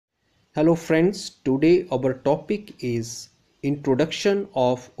Hello friends, today our topic is Introduction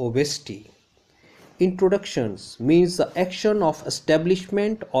of Obesity. Introductions means the action of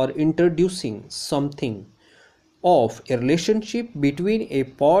establishment or introducing something of a relationship between a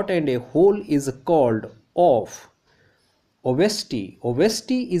part and a whole is called of obesity.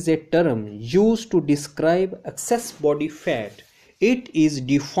 Obesity is a term used to describe excess body fat. It is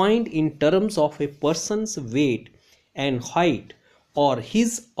defined in terms of a person's weight and height or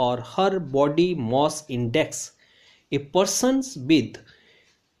his or her body mass index. A person's with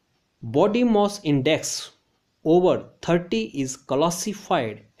body mass index over 30 is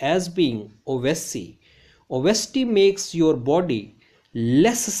classified as being obesity. Obesity makes your body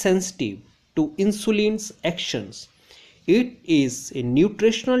less sensitive to insulin's actions. It is a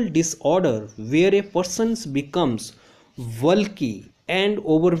nutritional disorder where a person becomes bulky and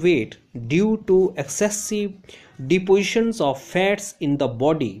overweight due to excessive depositions of fats in the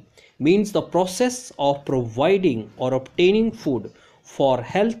body. Means the process of providing or obtaining food for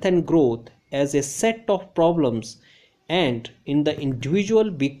health and growth as a set of problems, and in the individual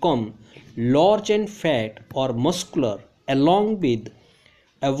become large and fat or muscular along with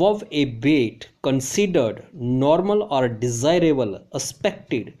above a weight considered normal or desirable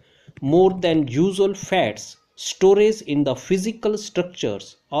expected more than usual fats storage in the physical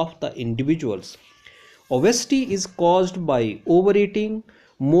structures of the individuals. Obesity is caused by overeating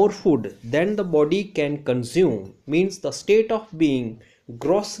more food than the body can consume. Means the state of being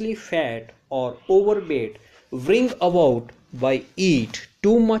grossly fat or overweight bring about by eat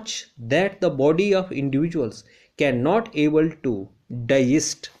too much that the body of individuals cannot able to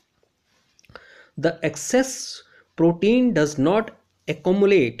digest. The excess protein does not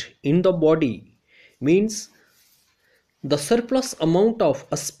accumulate in the body. Means the surplus amount of,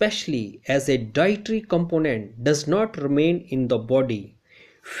 especially as a dietary component, does not remain in the body.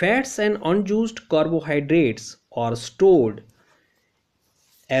 Fats and unused carbohydrates are stored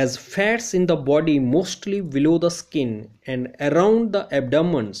as fats in the body, mostly below the skin and around the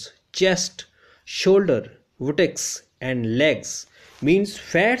abdomen, chest, shoulder, buttocks and legs. Means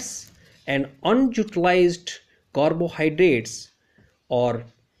fats and unutilized carbohydrates or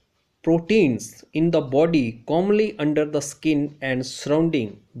proteins in the body, commonly under the skin and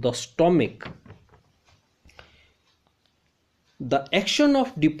surrounding the stomach. The action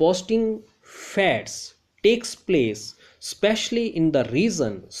of depositing fats takes place especially in the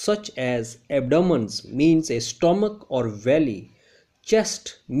region such as abdomen, means a stomach or belly.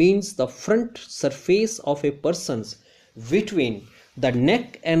 Chest means the front surface of a person's between the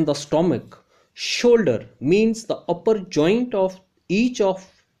neck and the stomach. Shoulder means the upper joint of each of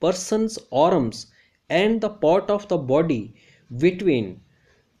person's arms and the part of the body between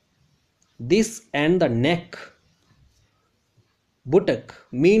this and the neck. Buttock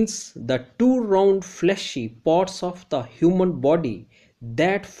means the two round fleshy parts of the human body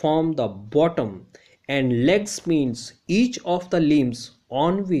that form the bottom, and legs means each of the limbs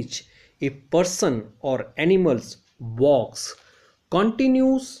on which a person or animals walks.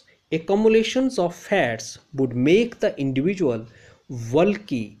 Continuous accumulations of fats would make the individual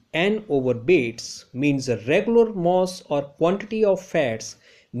bulky and overweight. Means a regular mass or quantity of fats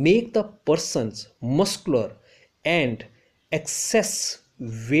make the person's muscular and excess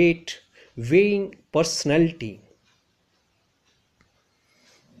weighing personality.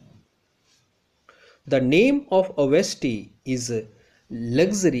 The name of obesity is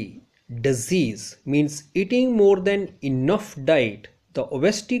luxury disease, means eating more than enough diet. The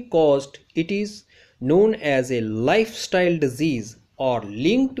obesity caused it is known as a lifestyle disease or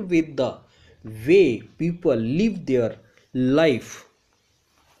linked with the way people live their life.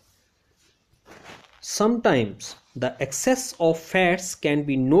 Sometimes the excess of fats can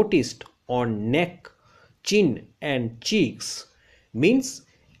be noticed on neck, chin and cheeks. Means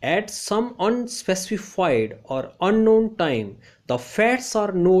at some unspecified or unknown time the fats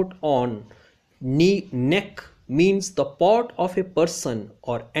are not on neck, means the part of a person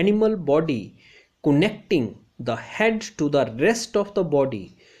or animal body connecting the head to the rest of the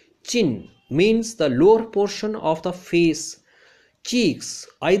body. Chin means the lower portion of the face. Cheeks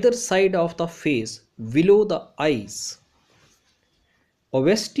either side of the face below the eyes.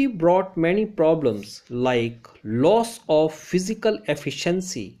 Obesity brought many problems like loss of physical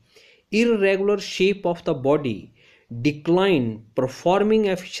efficiency, irregular shape of the body, decline performing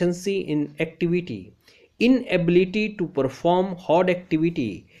efficiency in activity, inability to perform hard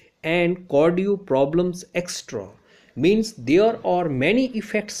activity and cardio problems extra. Means there are many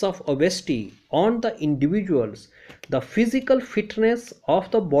effects of obesity on the individuals. The physical fitness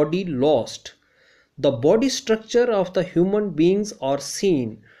of the body lost. The body structure of the human beings are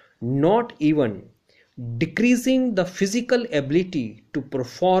seen not even decreasing the physical ability to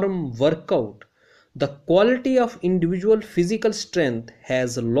perform workout. The quality of individual physical strength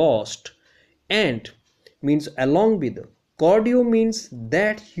has lost, and means along with cardio means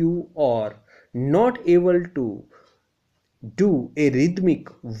that you are not able to do a rhythmic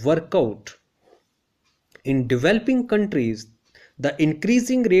workout. In developing countries, the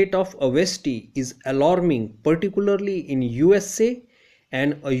increasing rate of obesity is alarming, particularly in USA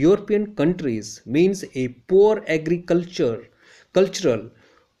and European countries, means a poor cultural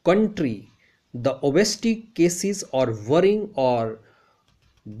country. The obesity cases are worrying or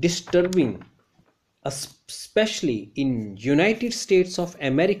disturbing, especially in United States of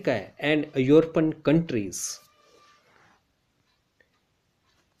America and European countries.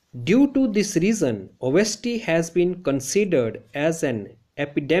 Due to this reason, obesity has been considered as an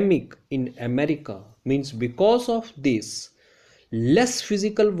epidemic in America. Means because of this, less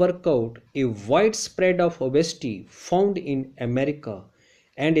physical workout, a widespread of obesity found in America,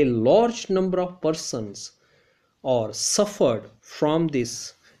 and a large number of persons are suffered from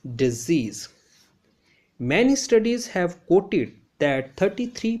this disease. Many studies have quoted that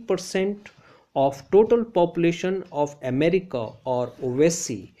 33% of total population of America are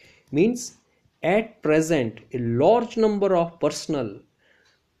obese, means at present a large number of personal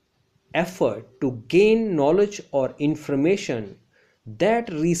effort to gain knowledge or information that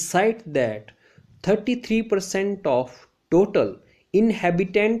recite that 33% of total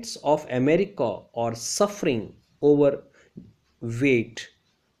inhabitants of America are suffering overweight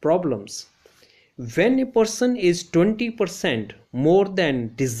problems. When a person is 20% more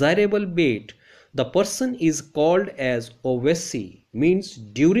than desirable weight, the person is called as obese, means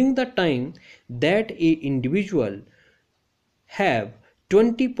during the time that a individual have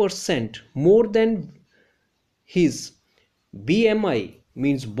 20% more than his BMI,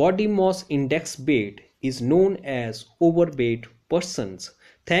 means body mass index weight, is known as overweight persons.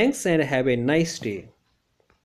 Thanks and have a nice day.